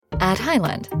At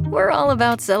Highland, we're all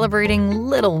about celebrating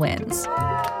little wins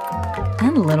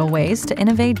and little ways to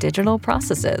innovate digital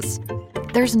processes.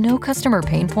 There's no customer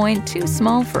pain point too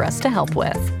small for us to help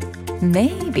with.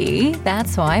 Maybe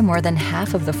that's why more than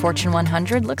half of the Fortune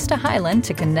 100 looks to Highland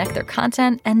to connect their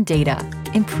content and data,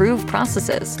 improve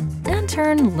processes, and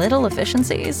turn little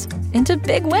efficiencies into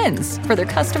big wins for their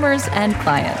customers and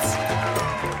clients.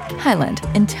 Highland,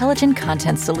 intelligent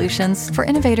content solutions for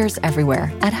innovators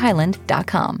everywhere at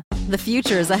highland.com. The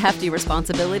future is a hefty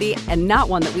responsibility and not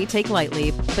one that we take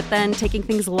lightly. But then taking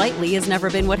things lightly has never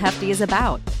been what Hefty is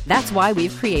about. That's why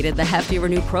we've created the Hefty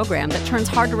Renew program that turns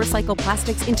hard-to-recycle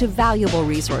plastics into valuable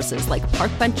resources like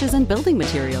park benches and building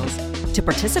materials. To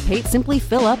participate, simply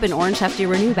fill up an orange Hefty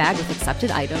Renew bag with accepted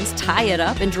items, tie it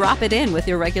up, and drop it in with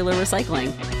your regular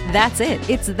recycling. That's it.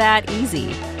 It's that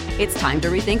easy. It's time to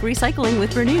rethink recycling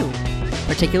with Renew.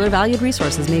 Particular valued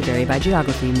resources may vary by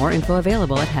geography. More info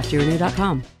available at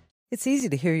heftyrenew.com. It's easy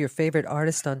to hear your favorite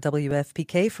artist on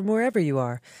WFPK from wherever you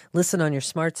are. Listen on your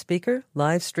smart speaker,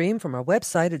 live stream from our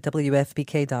website at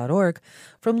WFPK.org,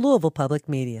 from Louisville Public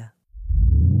Media.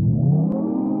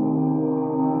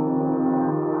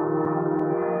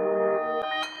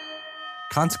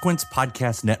 Consequence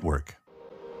Podcast Network.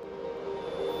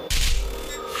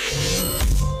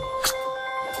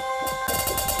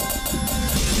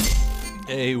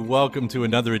 Hey, welcome to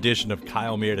another edition of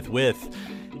Kyle Meredith with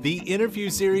the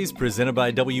interview series presented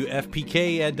by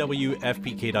WFPK at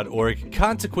WFPK.org,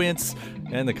 Consequence,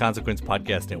 and the Consequence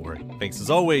Podcast Network. Thanks as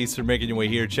always for making your way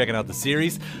here, checking out the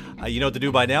series. You know what to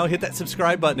do by now. Hit that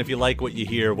subscribe button if you like what you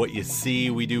hear, what you see.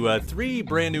 We do 3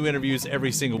 brand new interviews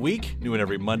every single week, new one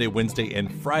every Monday, Wednesday,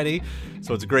 and Friday.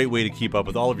 So it's a great way to keep up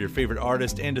with all of your favorite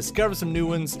artists and discover some new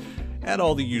ones at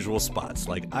all the usual spots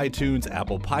like iTunes,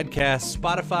 Apple Podcasts,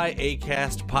 Spotify,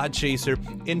 Acast, Podchaser,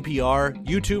 NPR,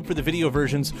 YouTube for the video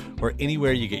versions, or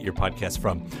anywhere you get your podcasts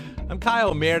from. I'm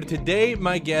Kyle Meredith. Today,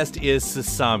 my guest is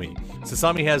Sasami.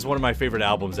 Sasami has one of my favorite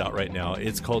albums out right now.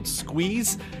 It's called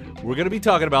Squeeze. We're going to be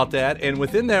talking about that, and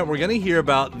within that, we're going to hear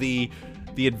about the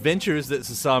adventures that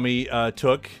Sasami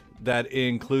took that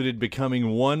included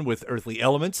becoming one with earthly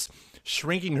elements,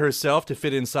 shrinking herself to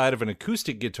fit inside of an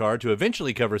acoustic guitar to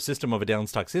eventually cover System of a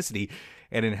Down's Toxicity,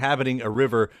 and inhabiting a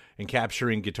river and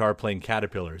capturing guitar-playing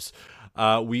caterpillars.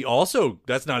 We also,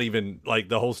 that's not even like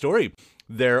the whole story.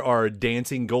 There are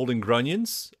dancing golden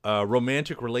grunions,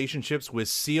 romantic relationships with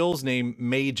seals named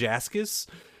May Jaskis,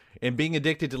 and being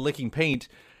addicted to licking paint.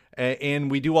 And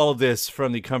we do all of this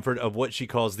from the comfort of what she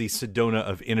calls the Sedona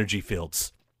of energy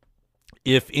fields.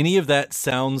 If any of that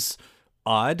sounds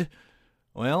odd,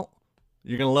 well,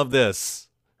 you're going to love this.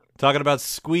 Talking about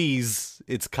Squeeze,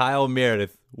 it's Kyle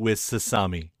Meredith with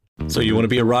Sasami. So you want to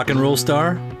be a rock and roll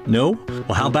star? No?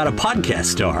 Well, how about a podcast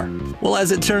star? Well,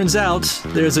 as it turns out,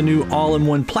 there's a new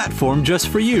all-in-one platform just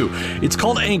for you. It's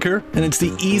called Anchor, and it's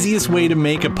the easiest way to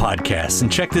make a podcast.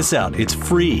 And check this out, it's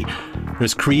free.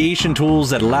 There's creation tools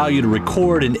that allow you to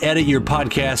record and edit your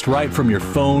podcast right from your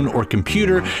phone or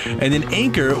computer, and then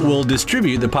Anchor will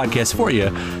distribute the podcast for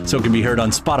you so it can be heard on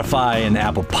Spotify and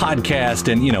Apple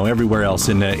Podcast and, everywhere else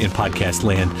in podcast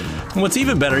land. And what's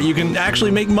even better, you can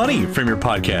actually make money from your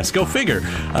podcast. Go figure.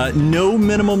 No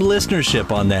minimum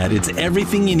listenership on that. It's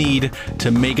everything you need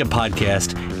to make a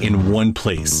podcast in one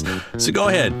place. So go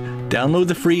ahead. Download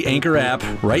the free Anchor app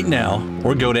right now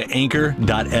or go to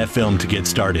anchor.fm to get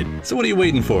started. So what are you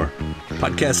waiting for?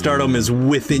 Podcast stardom is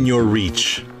within your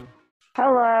reach.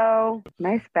 Hello.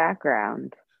 Nice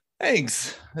background.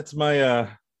 Thanks. That's my,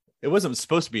 it wasn't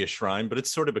supposed to be a shrine, but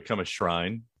it's sort of become a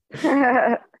shrine.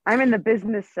 I'm in the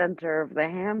business center of the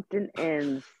Hampton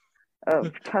Inns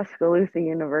of Tuscaloosa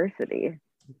University.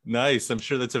 Nice. I'm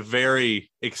sure that's a very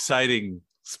exciting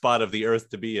spot of the earth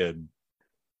to be in.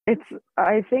 It's,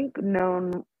 I think,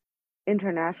 known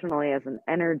internationally as an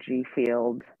energy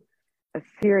field, a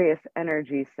serious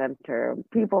energy center.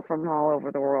 People from all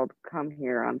over the world come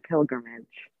here on pilgrimage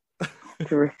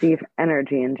to receive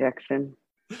energy injection.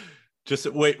 Just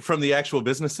wait, from the actual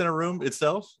business center room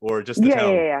itself, or just the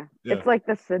town? Yeah. It's like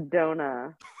the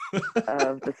Sedona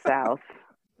of the South.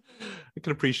 I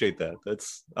can appreciate that.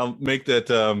 I'll make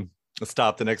that a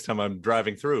stop the next time I'm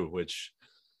driving through, which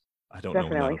I don't know.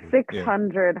 Definitely.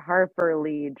 600 Harper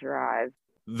Lee Drive.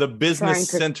 The business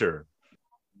center.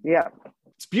 Yeah.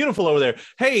 It's beautiful over there.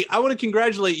 Hey, I want to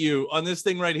congratulate you on this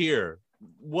thing right here.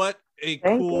 What a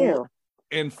cool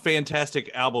and fantastic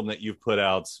album that you've put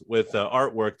out with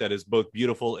artwork that is both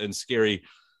beautiful and scary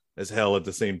as hell at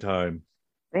the same time.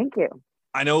 Thank you.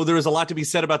 I know there is a lot to be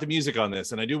said about the music on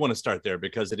this, and I do want to start there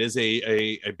because it is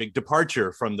a big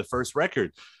departure from the first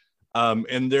record.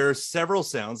 And there are several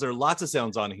sounds. There are lots of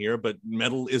sounds on here, but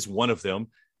metal is one of them.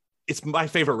 it's my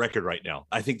favorite record right now.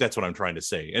 I think that's what I'm trying to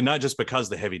say. And not just because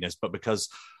the heaviness, but because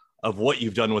of what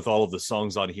you've done with all of the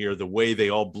songs on here, the way they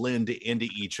all blend into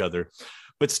each other.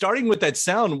 But starting with that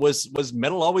sound, was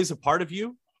metal always a part of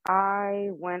you?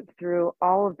 I went through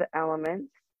all of the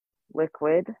elements: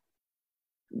 liquid,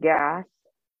 gas,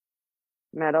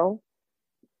 metal,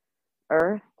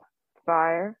 earth,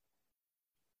 fire,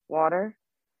 water,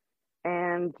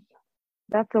 and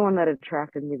that's the one that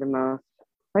attracted me the most.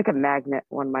 Like a magnet,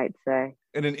 one might say.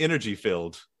 In an energy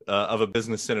field of a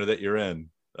business center that you're in.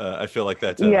 I feel like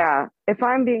that. Yeah, if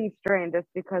I'm being strained, it's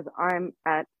because I'm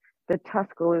at the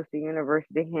Tuscaloosa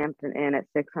University Hampton Inn at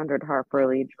 600 Harper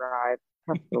Lee Drive,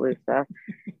 Tuscaloosa.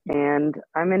 And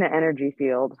I'm in an energy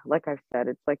field. Like I've said,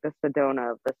 it's like the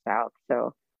Sedona of the South.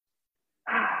 So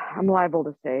I'm liable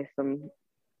to say some,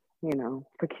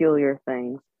 peculiar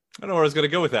things. I don't know where I was going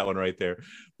to go with that one right there.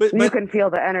 But you can feel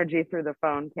the energy through the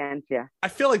phone, can't you? I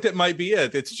feel like that might be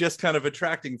it. It's just kind of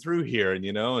attracting through here. And,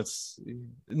 it's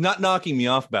not knocking me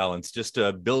off balance, just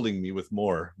building me with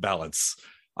more balance.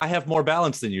 I have more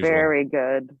balance than usual. Very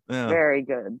good. Yeah. Very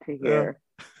good to hear.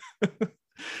 Yeah.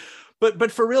 But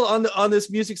for real, on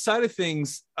this music side of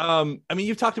things,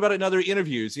 you've talked about it in other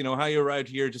interviews, how you arrived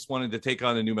here just wanted to take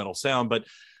on a new metal sound.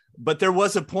 But there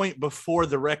was a point before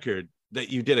the record that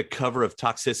you did a cover of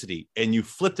Toxicity and you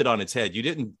flipped it on its head. You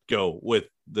didn't go with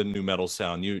the new metal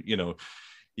sound.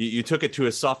 You took it to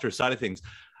a softer side of things.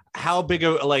 How big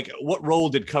of what role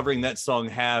did covering that song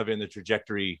have in the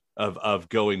trajectory of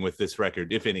going with this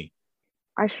record, if any?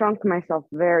 I shrunk myself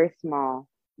very small,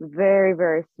 very,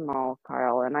 very small,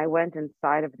 Kyle. And I went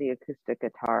inside of the acoustic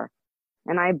guitar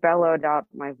and I bellowed out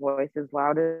my voice as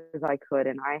loud as I could.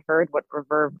 And I heard what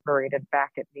reverberated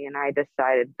back at me. And I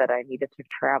decided that I needed to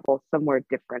travel somewhere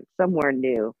different, somewhere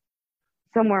new,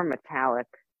 somewhere metallic.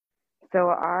 So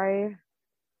I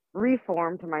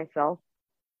reformed myself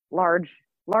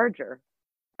larger,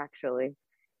 actually.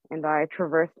 And I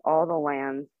traversed all the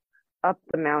lands, up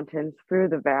the mountains, through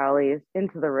the valleys,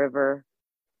 into the river,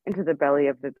 into the belly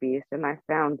of the beast. And I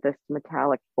found this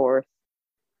metallic force.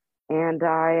 And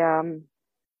I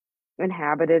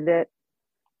inhabited it.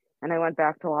 And I went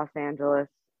back to Los Angeles.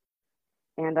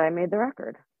 And I made the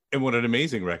record. And what an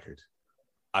amazing record.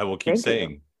 I will keep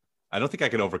saying. You. I don't think I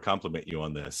can overcompliment you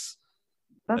on this.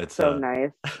 That's so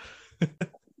nice.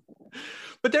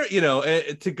 But there,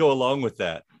 to go along with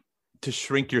that, to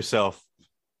shrink yourself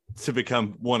to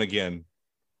become one again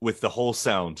with the whole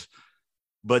sound,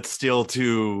 but still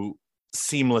to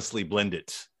seamlessly blend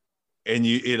it. And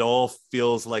it all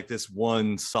feels like this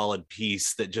one solid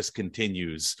piece that just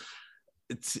continues.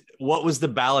 What was the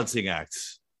balancing act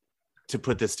to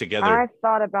put this together? I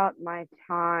thought about my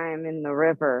time in the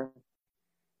river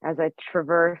as I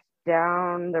traversed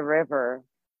down the river.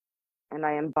 And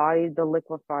I embodied the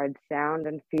liquefied sound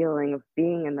and feeling of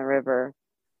being in the river,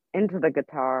 into the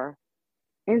guitar,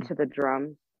 into the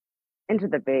drums, into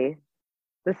the bass,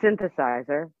 the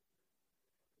synthesizer,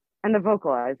 and the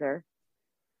vocalizer.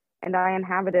 And I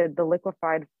inhabited the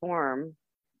liquefied form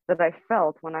that I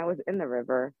felt when I was in the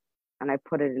river, and I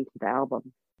put it into the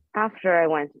album. After I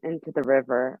went into the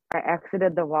river, I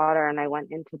exited the water and I went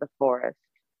into the forest.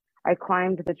 I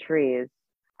climbed the trees.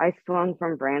 I swung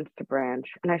from branch to branch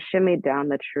and I shimmied down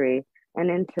the tree and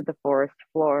into the forest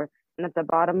floor. And at the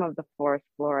bottom of the forest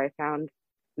floor, I found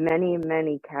many,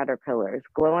 many caterpillars,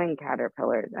 glowing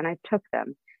caterpillars. And I took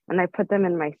them and I put them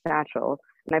in my satchel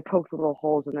and I poked little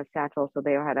holes in the satchel so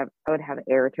I would have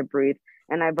air to breathe.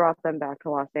 And I brought them back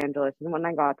to Los Angeles. And when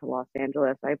I got to Los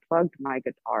Angeles, I plugged my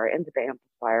guitar into the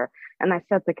amplifier and I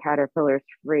set the caterpillars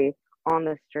free on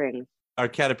the strings. Are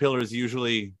caterpillars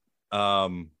usually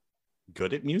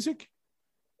good at music?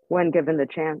 When given the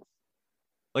chance.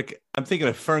 Like, I'm thinking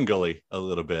of Ferngully a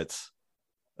little bit.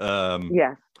 Yes. I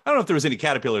don't know if there was any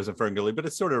caterpillars in Ferngully, but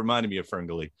it sort of reminded me of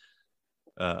Ferngully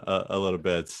a little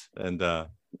bit. And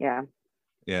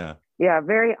yeah,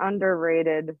 very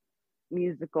underrated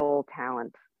musical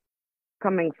talent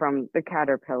coming from the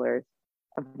caterpillars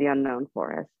of the unknown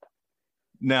forest.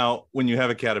 Now, when you have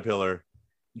a caterpillar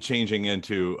changing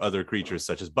into other creatures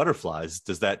such as butterflies,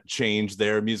 does that change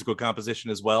their musical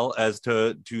composition as well as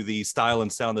to the style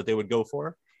and sound that they would go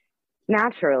for?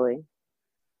 Naturally.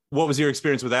 What was your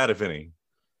experience with that, if any?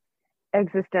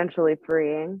 Existentially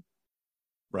freeing.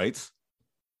 Right.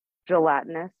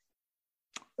 Gelatinous.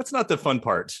 That's not the fun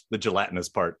part, the gelatinous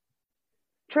part.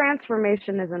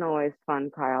 Transformation isn't always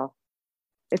fun, Kyle.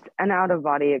 It's an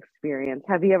out-of-body experience.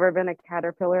 Have you ever been a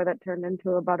caterpillar that turned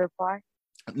into a butterfly?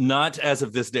 Not as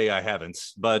of this day, I haven't,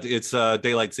 but it's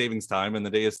daylight savings time and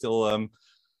the day is still,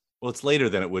 it's later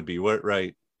than it would be,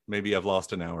 right? Maybe I've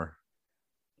lost an hour.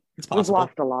 It's possible. We've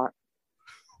lost a lot.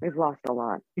 We've lost a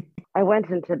lot. I went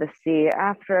into the sea.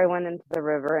 After I went into the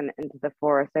river and into the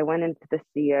forest, I went into the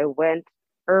sea. I went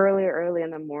early in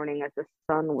the morning as the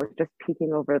sun was just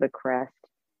peeking over the crest.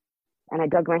 And I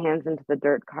dug my hands into the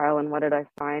dirt, Kyle, and what did I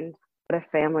find? What a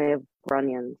family of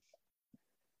grunions.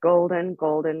 Golden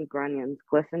grunions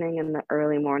glistening in the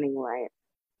early morning light.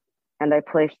 And I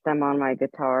placed them on my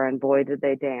guitar, and boy, did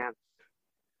they dance.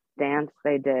 Dance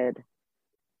they did.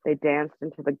 They danced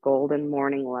into the golden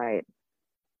morning light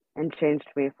and changed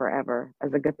me forever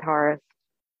as a guitarist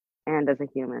and as a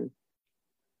human.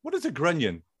 What is a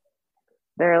grunion?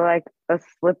 They're like a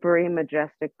slippery,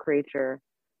 majestic creature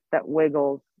that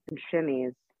wiggles and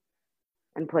shimmies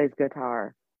and plays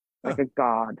guitar like a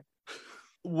god.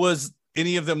 Was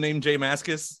any of them named J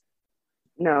Mascis?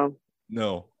 No.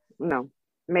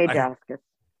 Majestic.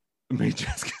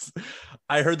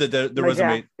 I heard that there was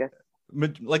a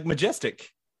majestic.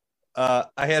 I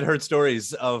had heard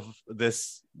stories of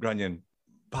this grunion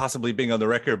possibly being on the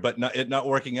record, but it not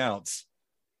working out.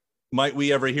 Might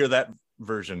we ever hear that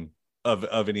version of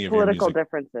any of political your music?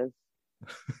 Differences?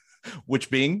 Which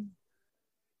being?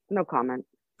 No comment.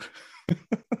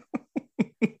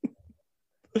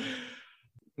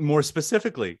 More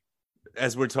specifically,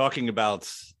 as we're talking about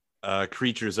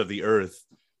creatures of the earth,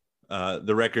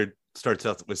 the record starts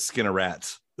out with Skinner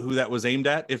Rats. Who that was aimed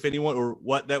at, if anyone, or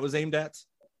what that was aimed at?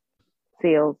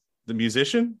 Seals. The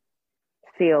musician?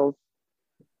 Seals.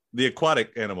 The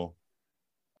aquatic animal.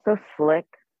 So slick.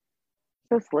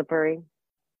 So slippery.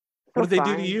 What did they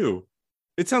do to you?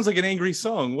 It sounds like an angry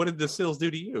song. What did the seals do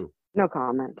to you? No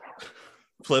comment.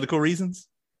 Political reasons?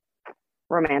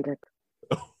 Romantic.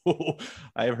 Oh,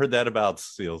 I have heard that about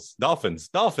seals. Dolphins.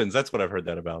 That's what I've heard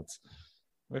that about.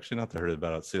 I've actually not heard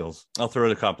about seals. I'll throw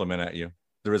a compliment at you.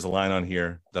 There is a line on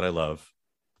here that I love.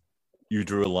 You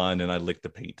drew a line and I licked the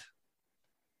paint.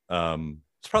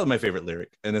 It's probably my favorite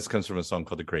lyric. And this comes from a song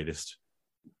called The Greatest,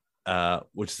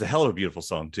 which is a hell of a beautiful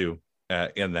song too,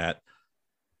 in that.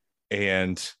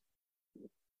 And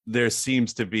there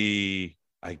seems to be,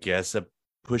 I guess, a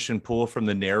push and pull from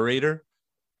the narrator.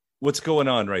 What's going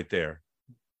on right there?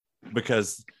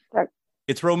 Because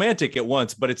it's romantic at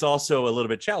once, but it's also a little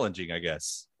bit challenging, I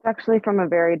guess. It's actually from a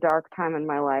very dark time in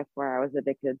my life where I was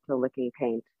addicted to licking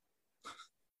paint.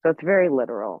 So it's very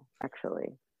literal, actually.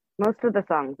 Most of the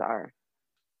songs are.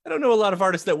 I don't know a lot of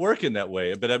artists that work in that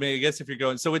way, but I mean, I guess if you're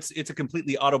going, so it's a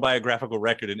completely autobiographical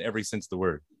record in every sense of the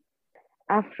word.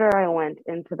 After I went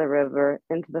into the river,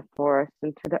 into the forest,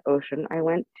 into the ocean, I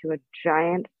went to a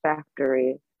giant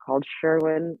factory called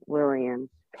Sherwin-Williams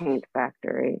Paint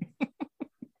Factory.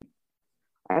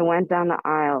 I went down the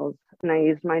aisles and I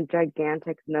used my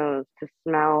gigantic nose to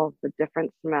smell the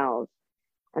different smells.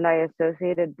 And I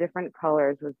associated different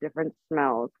colors with different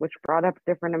smells, which brought up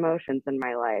different emotions in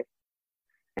my life.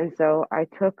 And so I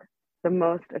took the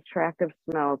most attractive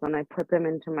smells and I put them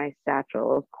into my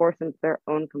satchel, of course, into their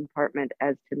own compartment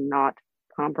as to not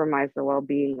compromise the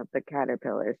well-being of the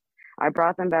caterpillars. I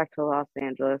brought them back to Los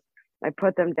Angeles. I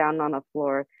put them down on the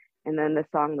floor, and then the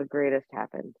song The Greatest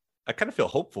happened. I kind of feel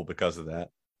hopeful because of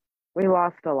that. We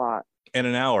lost a lot. And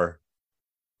an hour.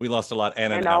 We lost a lot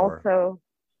and an hour. And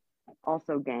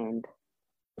also gained.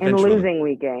 In losing,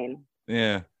 we gain.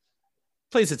 Yeah.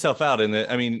 Plays itself out in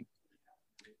the, I mean,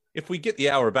 if we get the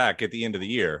hour back at the end of the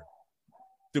year,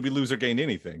 did we lose or gain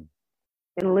anything?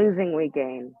 In losing, we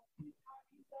gain.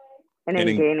 And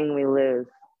in gaining, we lose.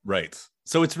 Right.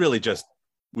 So it's really just,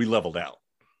 we leveled out.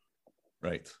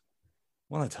 Right.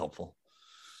 Well, that's helpful.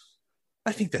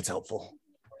 I think that's helpful.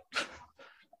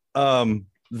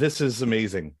 This is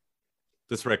amazing.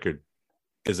 This record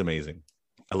is amazing.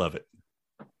 I love it.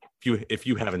 If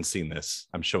you haven't seen this,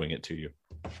 I'm showing it to you.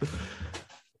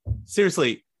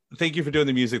 Seriously, thank you for doing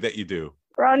the music that you do.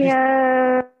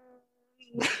 Grania.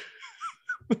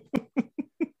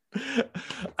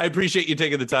 I appreciate you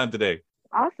taking the time today.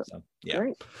 Awesome. So, yeah.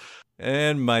 Great.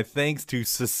 And my thanks to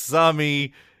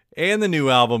Sasami and the new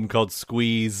album called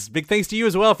Squeeze. Big thanks to you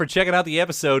as well for checking out the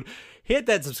episode. Hit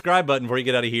that subscribe button before you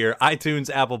get out of here. iTunes,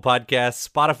 Apple Podcasts,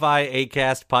 Spotify,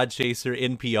 Acast, Podchaser,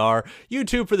 NPR,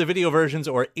 YouTube for the video versions,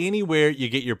 or anywhere you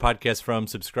get your podcast from.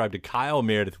 Subscribe to Kyle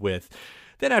Meredith with.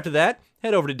 Then after that,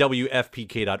 head over to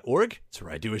WFPK.org. It's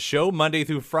where I do a show Monday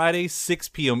through Friday, 6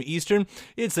 p.m. Eastern.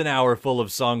 It's an hour full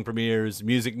of song premieres,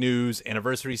 music news,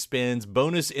 anniversary spins,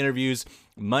 bonus interviews,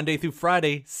 Monday through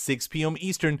Friday, 6 p.m.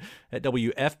 Eastern at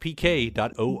WFPK.org.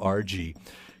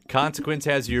 Consequence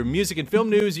has your music and film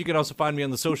news. You can also find me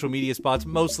on the social media spots,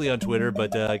 mostly on Twitter,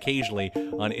 but occasionally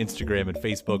on Instagram and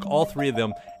Facebook. All three of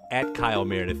them at Kyle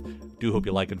Meredith. Do hope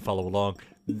you like and follow along.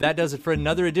 That does it for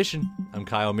another edition. I'm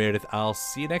Kyle Meredith. I'll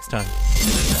see you next time.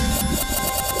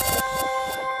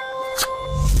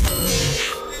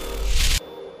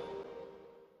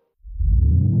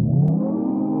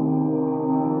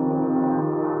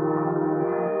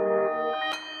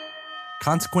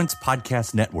 Consequence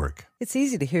Podcast Network. It's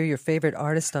easy to hear your favorite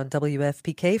artist on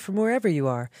WFPK from wherever you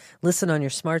are. Listen on your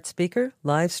smart speaker,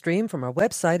 live stream from our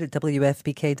website at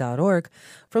WFPK.org,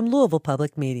 from Louisville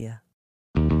Public Media.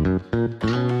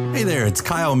 Hey there, it's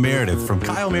Kyle Meredith from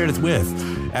Kyle Meredith With.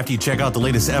 After you check out the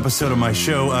latest episode of my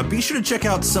show, be sure to check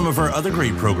out some of our other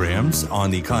great programs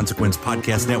on the Consequence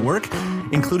Podcast Network,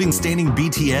 including Standing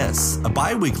BTS, a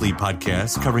bi-weekly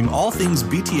podcast covering all things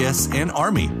BTS and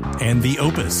ARMY, and The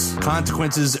Opus,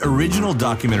 Consequence's original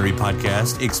documentary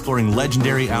podcast exploring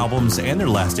legendary albums and their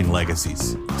lasting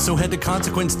legacies. So head to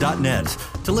consequence.net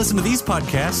to listen to these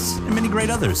podcasts and many great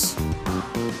others.